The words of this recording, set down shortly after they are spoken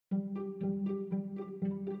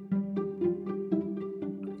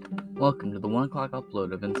Welcome to the 1 o'clock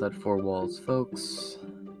upload of Inside4Walls, folks.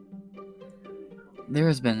 There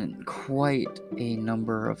has been quite a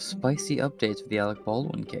number of spicy updates with the Alec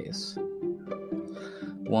Baldwin case.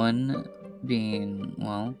 One being,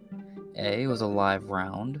 it was a live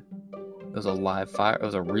round. It was a live fire. It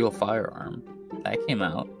was a real firearm. That came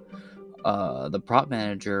out. The prop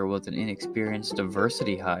manager was an inexperienced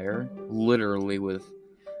diversity hire, literally with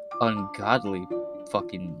ungodly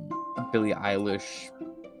fucking Billie Eilish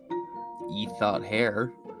thought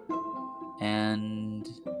hair, and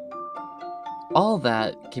all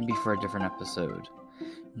that can be for a different episode.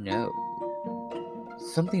 No,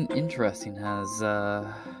 something interesting has an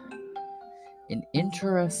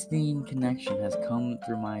interesting connection has come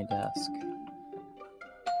through my desk.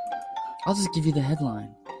 I'll just give you the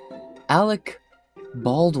headline. Alec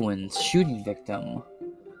Baldwin's shooting victim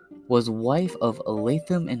was wife of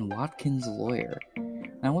Latham and Watkins' lawyer.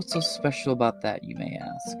 Now, what's so special about that, you may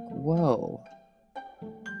ask? Well,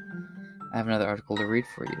 I have another article to read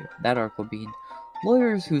for you. That article being,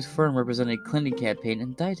 lawyers whose firm represented Clinton campaign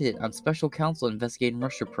indicted on special counsel investigating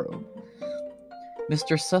Russia probe.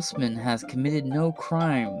 Mr. Sussman has committed no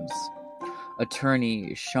crimes.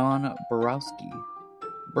 Attorney Sean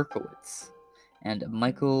Berkowitz and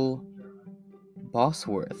Michael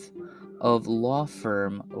Bosworth of law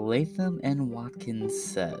firm Latham and Watkins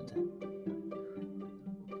said.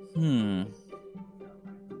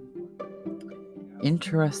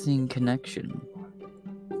 Interesting connection.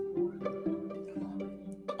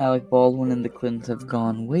 Alec Baldwin and the Clintons have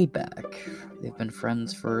gone way back. They've been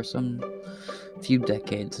friends for some few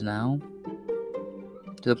decades now,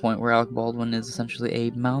 to the point where Alec Baldwin is essentially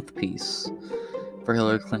a mouthpiece for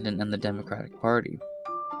Hillary Clinton and the Democratic Party.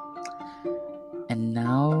 And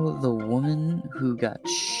now the woman who got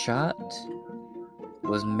shot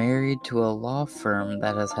was married to a law firm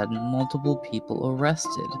that has had multiple people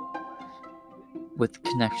arrested with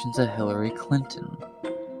connections to Hillary Clinton.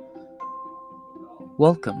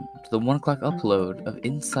 Welcome to the 1 o'clock upload of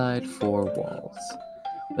Inside4Walls.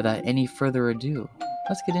 Without any further ado,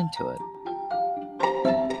 let's get into it.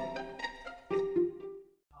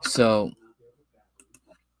 So,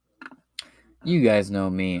 you guys know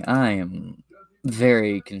me. I am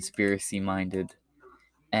very conspiracy-minded,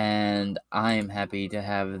 and I am happy to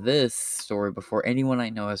have this story before anyone I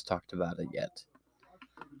know has talked about it yet.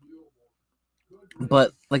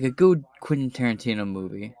 But, like a good Quentin Tarantino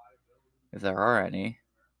movie, if there are any,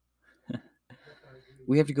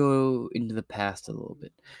 we have to go into the past a little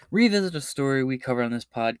bit. Revisit a story we covered on this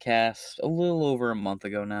podcast a little over a month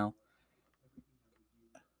ago now.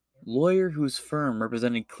 Lawyer whose firm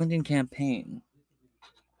represented Clinton campaign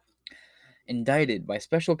indicted by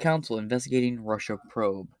special counsel investigating Russia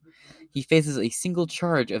probe. He faces a single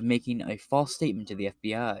charge of making a false statement to the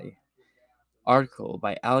FBI. Article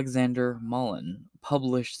by Alexander Mullen,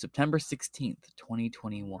 published September 16th,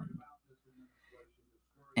 2021.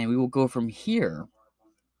 And we will go from here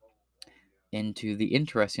into the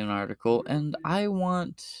interesting article, and I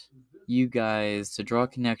want you guys to draw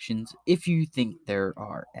connections if you think there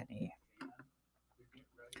are any.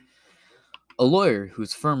 A lawyer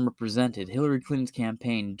whose firm represented Hillary Clinton's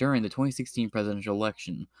campaign during the 2016 presidential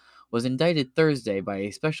election was indicted Thursday by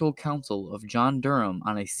a special counsel of John Durham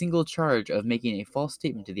on a single charge of making a false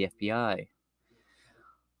statement to the FBI.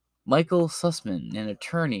 Michael Sussman, an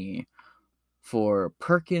attorney for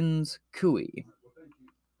Perkins Coie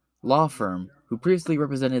law firm, who previously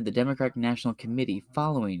represented the Democratic National Committee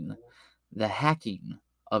following the hacking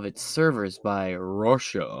of its servers by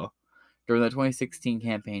Russia during the 2016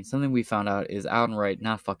 campaign. Something we found out is outright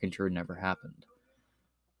not fucking true, never happened.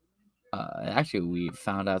 Actually, we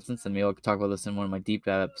found out since then, maybe I'll talk about this in one of my deep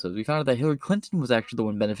dive episodes, we found out that Hillary Clinton was actually the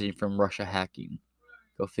one benefiting from Russia hacking.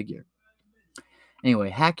 Go figure. Anyway,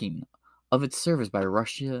 hacking of its servers by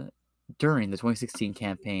Russia during the 2016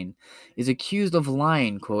 campaign is accused of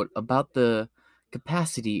lying, quote, about the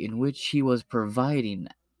capacity in which he was providing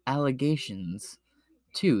allegations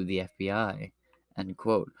to the FBI, end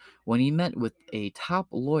quote, when he met with a top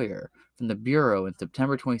lawyer from the Bureau in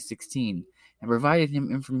September 2016 and provided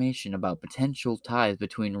him information about potential ties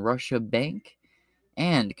between Russia Bank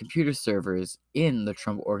and computer servers in the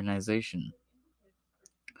Trump organization.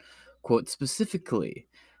 Quote, specifically,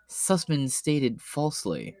 Sussman stated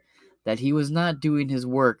falsely that he was not doing his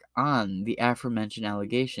work on the aforementioned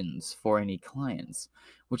allegations for any clients,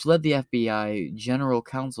 which led the FBI General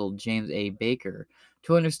Counsel James A. Baker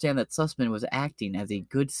to understand that Sussman was acting as a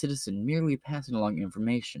good citizen, merely passing along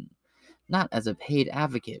information, not as a paid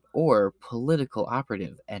advocate or political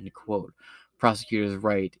operative, end quote, prosecutors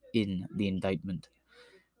write in the indictment.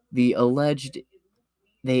 The alleged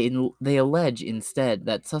They allege instead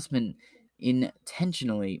that Sussman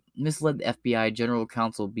intentionally misled the FBI general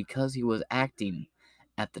counsel because he was acting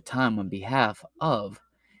at the time on behalf of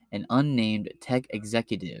an unnamed tech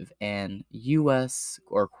executive and U.S.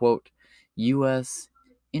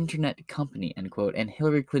 internet company, end quote, and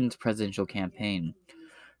Hillary Clinton's presidential campaign.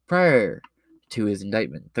 Prior to his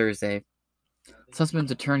indictment Thursday,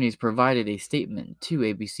 Sussman's attorneys provided a statement to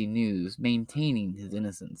ABC News maintaining his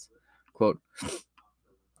innocence. Quote,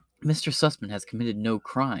 Mr. Sussman has committed no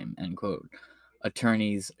crime, end quote.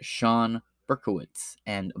 Attorneys Sean Berkowitz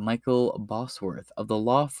and Michael Bosworth of the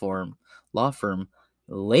law firm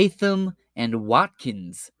Latham and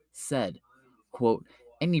Watkins said, quote,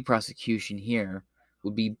 any prosecution here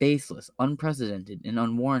would be baseless, unprecedented, and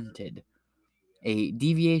unwarranted. A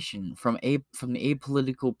deviation from the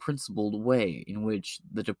apolitical principled way in which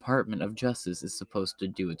the Department of Justice is supposed to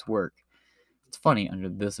do its work. It's funny under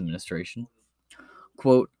this administration.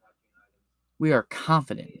 Quote, we are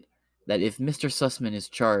confident that if Mr. Sussman is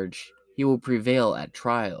charged, he will prevail at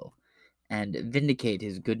trial and vindicate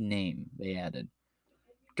his good name, they added.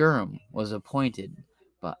 Durham was appointed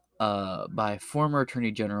by former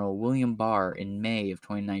Attorney General William Barr in May of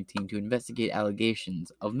 2019 to investigate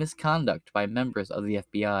allegations of misconduct by members of the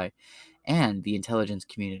FBI and the intelligence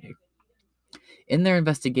community. In their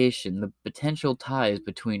investigation, the potential ties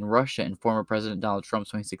between Russia and former President Donald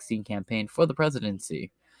Trump's 2016 campaign for the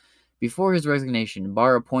presidency. Before his resignation,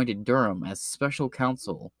 Barr appointed Durham as special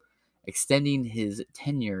counsel, extending his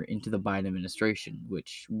tenure into the Biden administration,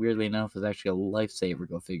 which, weirdly enough, is actually a lifesaver,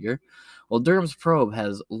 go figure. While Durham's probe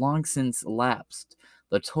has long since lapsed,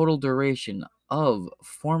 the total duration of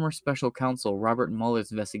former special counsel Robert Mueller's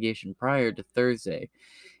investigation prior to Thursday,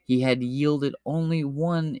 he had yielded only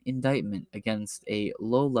one indictment against a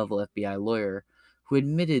low-level FBI lawyer who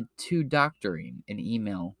admitted to doctoring an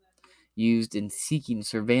email used in seeking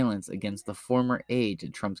surveillance against the former aide to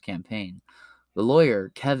Trump's campaign. The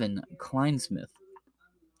lawyer, Kevin Kleinsmith,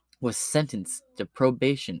 was sentenced to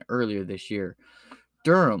probation earlier this year.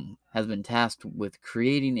 Durham has been tasked with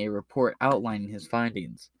creating a report outlining his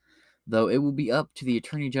findings, though it will be up to the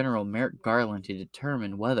Attorney General Merrick Garland to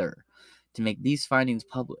determine whether to make these findings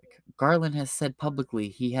public. Garland has said publicly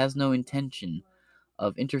he has no intention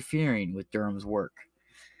of interfering with Durham's work.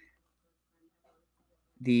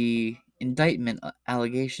 The indictment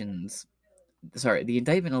alleges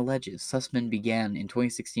Sussman began in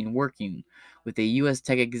 2016 working with a U.S.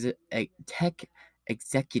 tech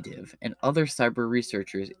executive and other cyber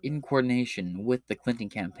researchers in coordination with the Clinton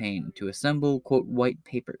campaign to assemble, quote, white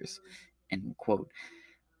papers, end quote,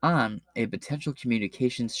 on a potential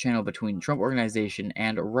communications channel between Trump Organization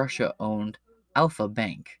and Russia-owned Alpha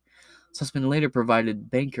Bank. Sussman later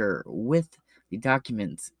provided Banker with the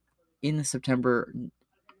documents in a September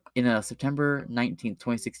 19,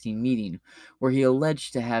 2016 meeting where he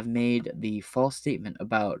alleged to have made the false statement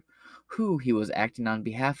about who he was acting on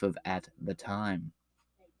behalf of at the time.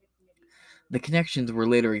 The connections were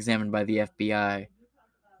later examined by the FBI,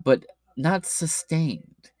 but not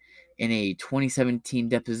sustained. In a 2017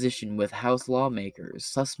 deposition with House lawmakers,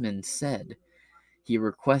 Sussman said he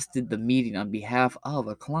requested the meeting on behalf of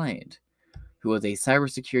a client who was a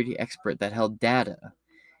cybersecurity expert that held data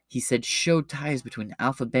he said showed ties between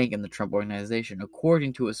Alpha Bank and the Trump Organization,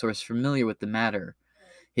 according to a source familiar with the matter.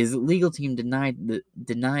 His legal team denied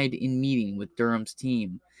in meeting with Durham's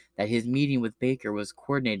team that his meeting with Baker was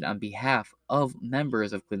coordinated on behalf of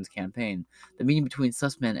members of Clinton's campaign. The meeting between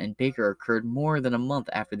Sussman and Baker occurred more than a month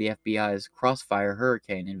after the FBI's Crossfire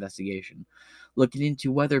Hurricane investigation, looking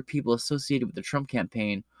into whether people associated with the Trump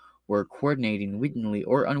campaign were coordinating wittingly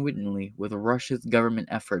or unwittingly with Russia's government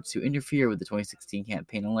efforts to interfere with the 2016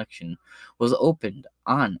 campaign election, was opened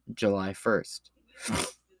on July 1st.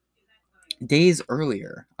 Days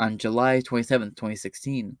earlier, on July 27,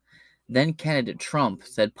 2016, then candidate Trump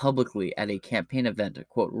said publicly at a campaign event,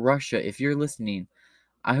 quote, Russia, if you're listening,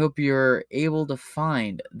 I hope you're able to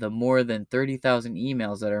find the more than 30,000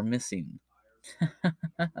 emails that are missing.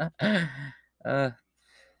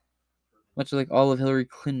 Much like all of Hillary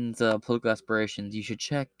Clinton's political aspirations, you should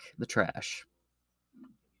check the trash.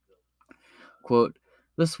 Quote,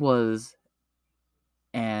 this was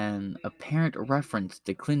an apparent reference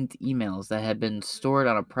to Clinton's emails that had been stored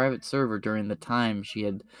on a private server during the time she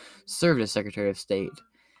had served as Secretary of State.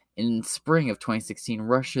 In spring of 2016,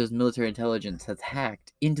 Russia's military intelligence has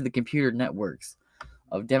hacked into the computer networks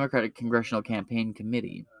of Democratic Congressional Campaign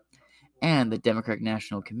Committee and the Democratic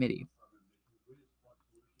National Committee.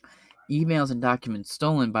 emails and documents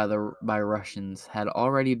stolen by Russians had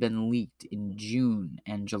already been leaked in June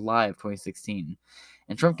and July of 2016,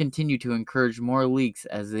 and Trump continued to encourage more leaks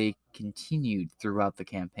as they continued throughout the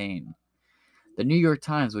campaign. The New York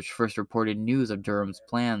Times, which first reported news of Durham's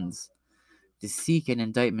plans to seek an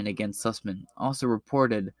indictment against Sussman, also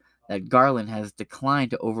reported that Garland has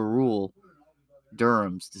declined to overrule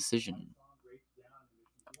Durham's decision.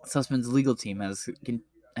 Sussman's legal team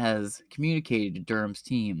has communicated to Durham's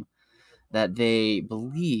team that they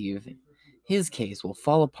believe his case will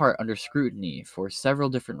fall apart under scrutiny for several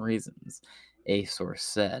different reasons, a source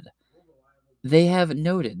said. They have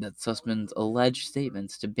noted that Sussman's alleged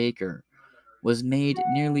statements to Baker was made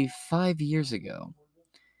nearly 5 years ago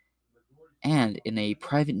and in a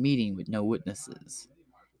private meeting with no witnesses,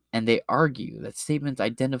 and they argue that statements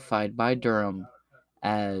identified by Durham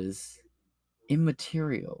as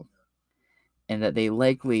immaterial and that they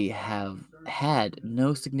likely have had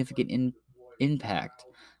no significant impact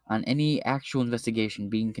on any actual investigation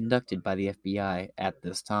being conducted by the FBI at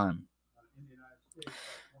this time.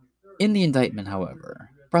 In the indictment, however,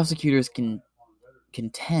 prosecutors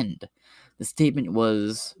contend the statement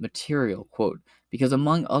was material, quote, because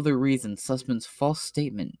among other reasons, Sussman's false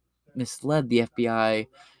statement misled the FBI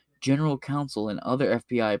general counsel and other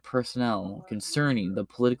FBI personnel concerning the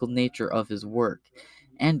political nature of his work,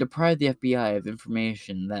 and deprived the FBI of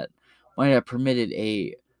information that might have permitted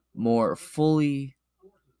it more fully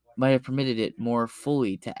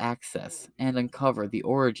to access and uncover the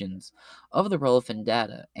origins of the relevant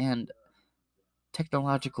data and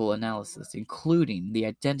technological analysis, including the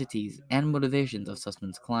identities and motivations of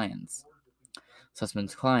Sussman's clients.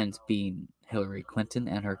 Sussman's clients being Hillary Clinton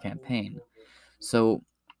and her campaign. So,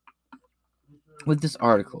 with this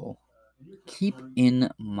article, keep in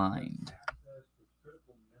mind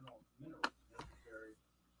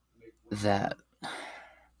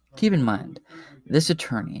this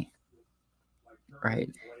attorney, right?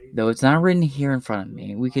 Though it's not written here in front of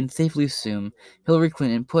me, we can safely assume Hillary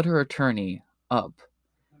Clinton put her attorney up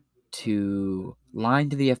to lying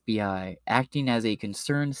to the FBI, acting as a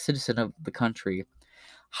concerned citizen of the country,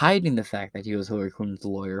 hiding the fact that he was Hillary Clinton's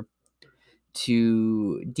lawyer,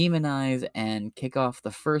 to demonize and kick off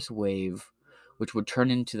the first wave, which would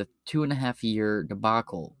turn into the 2.5-year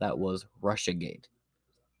debacle that was Russiagate.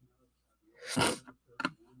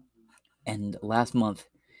 And last month,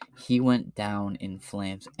 he went down in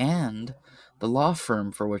flames, and the law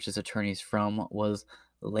firm for which his attorney's from was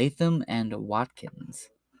Latham and Watkins.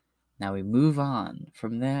 Now we move on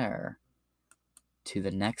from there to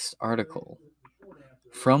the next article.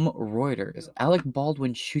 From Reuters, Alec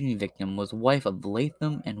Baldwin's shooting victim was wife of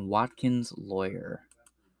Latham and Watkins lawyer.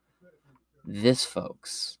 This,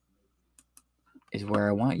 folks, is where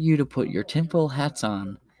I want you to put your tinfoil hats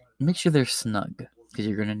on and make sure they're snug, because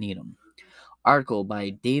you're going to need them. Article by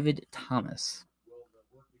David Thomas.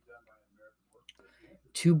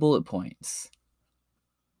 2 bullet points.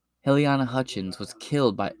 Helena Hutchins was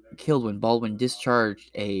killed when Baldwin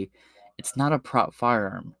discharged it's not a prop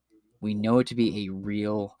firearm. We know it to be a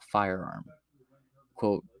real firearm.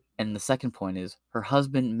 Quote, and the second point is, her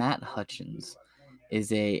husband, Matt Hutchins,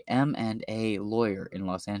 is a M&A lawyer in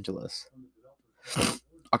Los Angeles.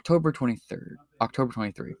 October 23.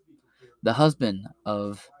 The husband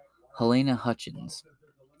of Helena Hutchins,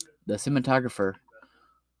 the cinematographer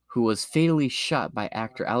who was fatally shot by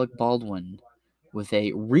actor Alec Baldwin with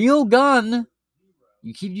a real gun.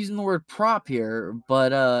 You keep using the word prop here, but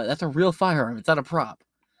that's a real firearm. It's not a prop.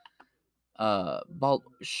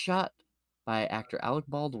 Shot by actor Alec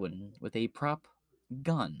Baldwin with a prop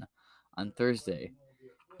gun on Thursday,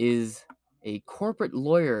 is a corporate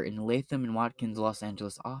lawyer in Latham and Watkins' Los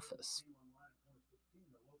Angeles office.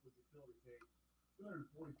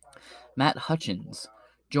 Matt Hutchins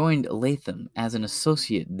joined Latham as an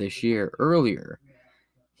associate this year. Earlier,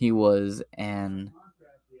 he was an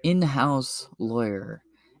in-house lawyer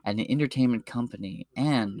at an entertainment company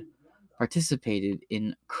and participated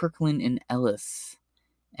in Kirkland and Ellis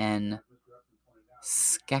and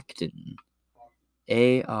Skekton,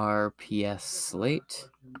 ARPS Slate,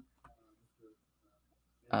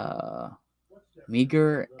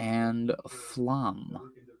 Meager, and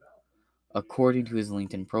Flom, according to his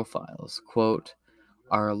LinkedIn profiles. Quote,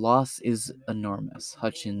 our loss is enormous,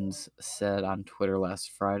 Hutchins said on Twitter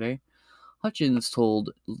last Friday. Hutchins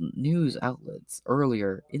told news outlets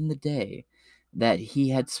earlier in the day that he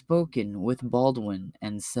had spoken with Baldwin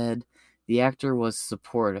and said the actor was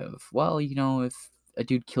supportive. Well, if a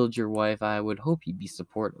dude killed your wife, I would hope he'd be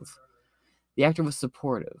supportive. The actor was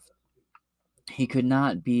supportive. He could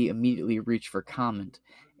not be immediately reached for comment.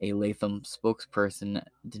 A Latham spokesperson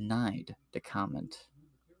denied the comment.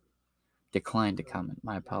 declined to comment.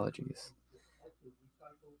 My apologies.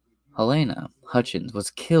 Helena Hutchins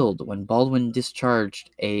was killed when Baldwin discharged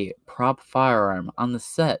a prop firearm on the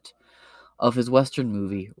set of his Western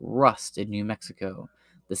movie Rust in New Mexico.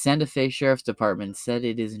 The Santa Fe Sheriff's Department said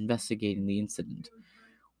it is investigating the incident,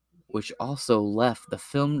 which also left the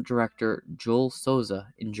film director Joel Souza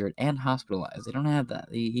injured and hospitalized. They don't have that.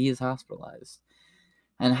 He is hospitalized.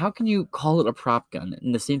 And how can you call it a prop gun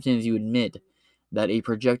in the same time as you admit that a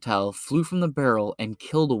projectile flew from the barrel and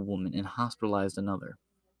killed a woman and hospitalized another?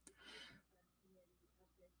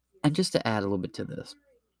 And just to add a little bit to this,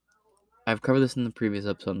 I've covered this in the previous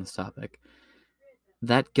episode on this topic.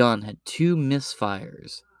 That gun had 2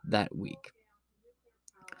 misfires that week.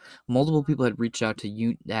 Multiple people had reached out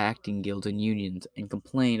to acting guilds and unions and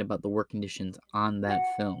complained about the work conditions on that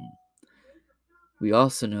film. We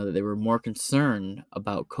also know that they were more concerned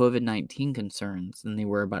about COVID-19 concerns than they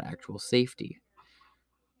were about actual safety.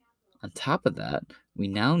 On top of that, we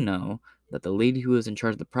now know that the lady who was in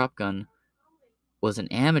charge of the prop gun was an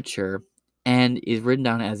amateur and is written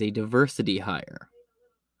down as a diversity hire.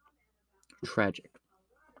 Tragic.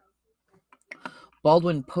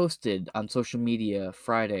 Baldwin posted on social media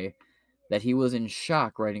Friday that he was in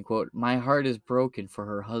shock, writing, quote, "My heart is broken for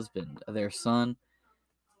her husband, their son,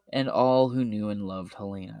 and all who knew and loved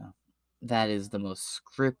Helena." That is the most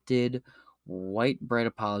scripted, white bread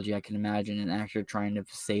apology I can imagine an actor trying to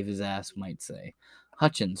save his ass might say.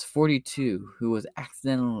 Hutchins, 42, who was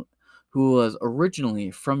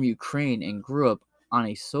originally from Ukraine and grew up on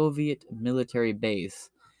a Soviet military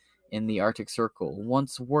base in the Arctic Circle,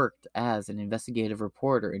 once worked as an investigative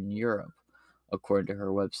reporter in Europe, according to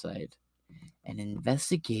her website. An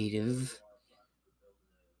investigative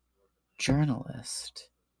journalist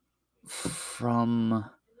from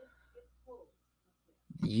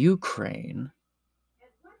Ukraine,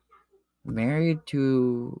 married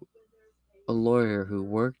to a lawyer who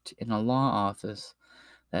worked in a law office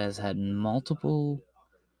that has had multiple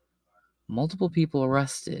people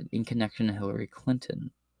arrested in connection to Hillary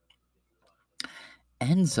Clinton,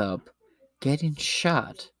 ends up getting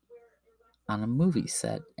shot on a movie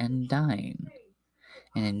set and dying.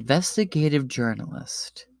 An investigative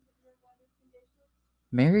journalist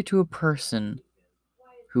married to a person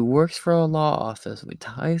who works for a law office with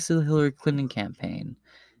ties to the Hillary Clinton campaign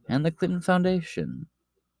and the Clinton Foundation,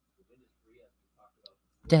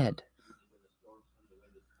 dead.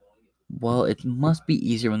 Well, it must be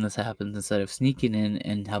easier when this happens instead of sneaking in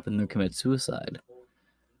and helping them commit suicide.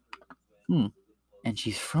 And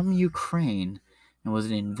she's from Ukraine and was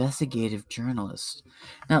an investigative journalist.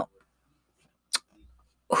 Now,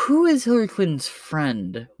 who is Hillary Clinton's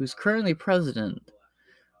friend, who's currently president,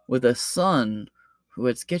 with a son who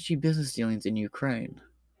had sketchy business dealings in Ukraine?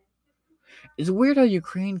 It's weird how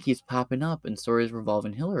Ukraine keeps popping up in stories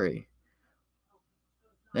revolving Hillary.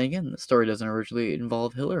 Then again, the story doesn't originally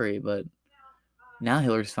involve Hillary, but now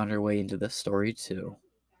Hillary's found her way into this story too.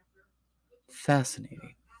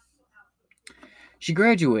 Fascinating. She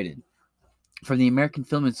graduated from the American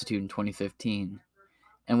Film Institute in 2015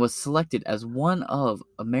 and was selected as one of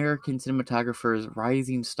American cinematographer's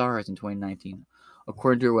rising stars in 2019,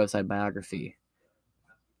 according to her website biography.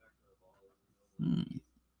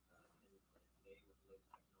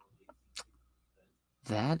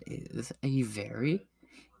 That is a very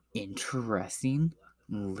interesting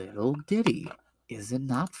little ditty, is it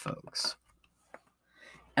not, folks?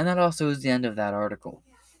 And that also is the end of that article.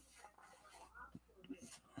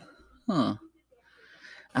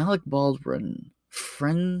 Alec Baldwin,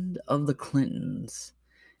 friend of the Clintons,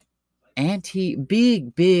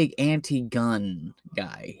 big anti-gun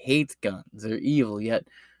guy, hates guns, they're evil, yet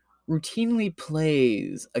routinely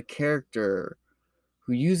plays a character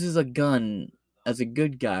who uses a gun as a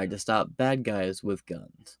good guy to stop bad guys with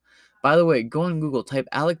guns. By the way, go on Google, type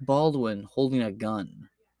Alec Baldwin holding a gun,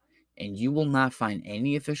 and you will not find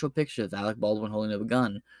any official pictures of Alec Baldwin holding up a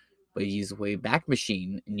gun. But you use a Wayback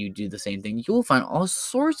Machine and you do the same thing, you will find all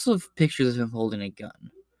sorts of pictures of him holding a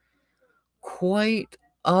gun. Quite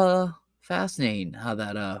fascinating how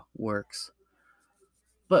that works.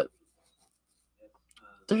 But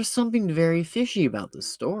there's something very fishy about this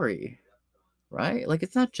story, right? Like,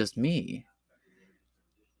 it's not just me.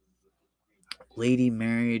 Lady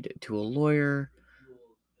married to a lawyer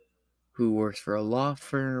who works for a law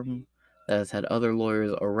firm that has had other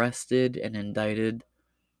lawyers arrested and indicted.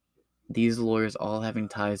 These lawyers all having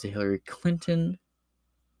ties to Hillary Clinton.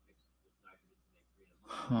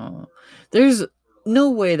 There's no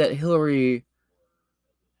way that Hillary...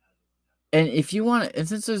 And if you want... And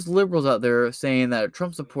since there's liberals out there saying that a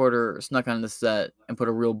Trump supporter snuck on the set and put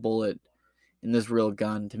a real bullet in this real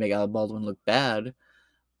gun to make Alec Baldwin look bad,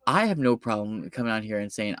 I have no problem coming out here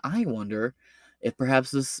and saying, I wonder if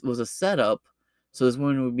perhaps this was a setup so this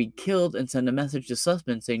woman would be killed and send a message to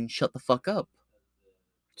suspect saying, shut the fuck up.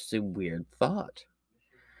 Just a weird thought.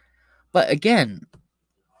 But again,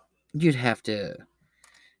 you'd have to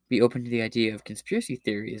be open to the idea of conspiracy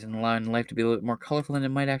theories and allowing life to be a little bit more colorful than it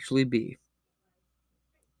might actually be.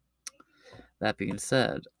 That being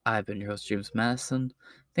said, I've been your host, James Madison.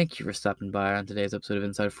 Thank you for stopping by on today's episode of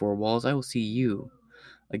Inside Four Walls. I will see you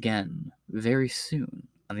again very soon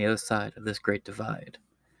on the other side of this great divide.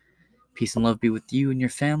 Peace and love be with you and your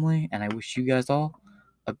family, and I wish you guys all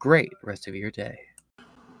a great rest of your day.